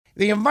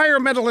The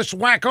environmentalist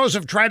wackos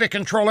have tried to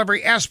control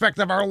every aspect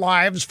of our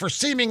lives for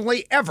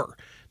seemingly ever.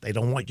 They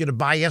don't want you to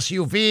buy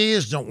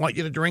SUVs, don't want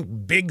you to drink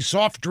big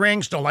soft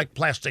drinks, don't like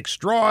plastic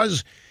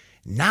straws.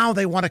 Now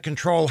they want to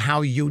control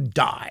how you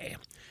die.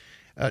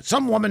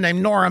 Some woman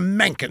named Nora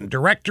Mencken,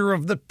 director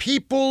of the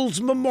People's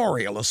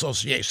Memorial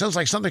Association. Sounds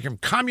like something from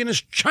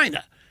communist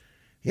China.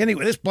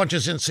 Anyway, this bunch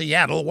is in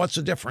Seattle. What's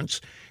the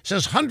difference?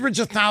 Says hundreds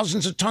of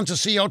thousands of tons of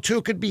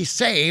CO2 could be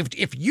saved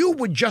if you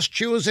would just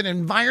choose an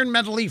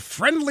environmentally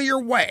friendlier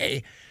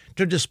way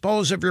to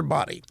dispose of your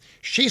body.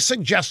 She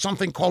suggests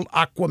something called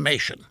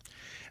aquamation.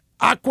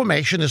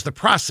 Aquamation is the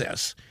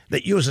process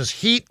that uses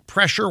heat,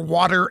 pressure,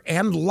 water,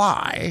 and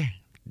lye,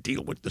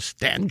 deal with the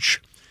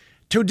stench,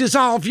 to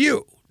dissolve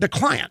you, the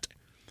client.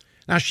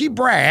 Now, she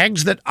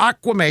brags that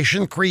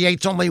aquamation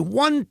creates only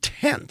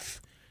 1/10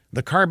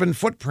 the carbon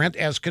footprint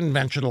as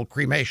conventional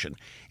cremation.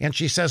 And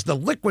she says the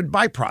liquid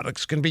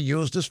byproducts can be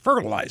used as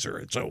fertilizer.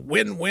 It's a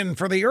win-win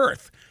for the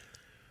earth.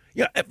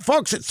 Yeah,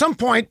 folks, at some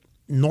point,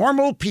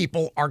 normal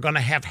people are going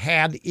to have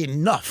had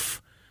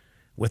enough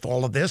with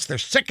all of this. They're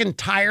sick and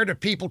tired of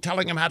people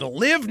telling them how to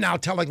live, now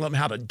telling them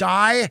how to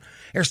die.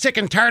 They're sick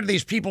and tired of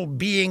these people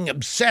being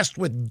obsessed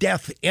with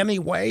death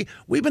anyway.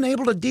 We've been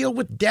able to deal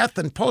with death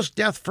and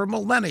post-death for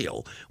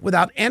millennial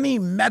without any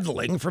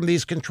meddling from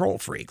these control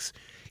freaks.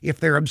 If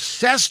they're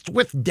obsessed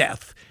with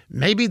death,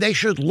 maybe they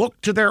should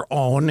look to their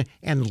own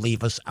and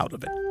leave us out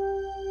of it.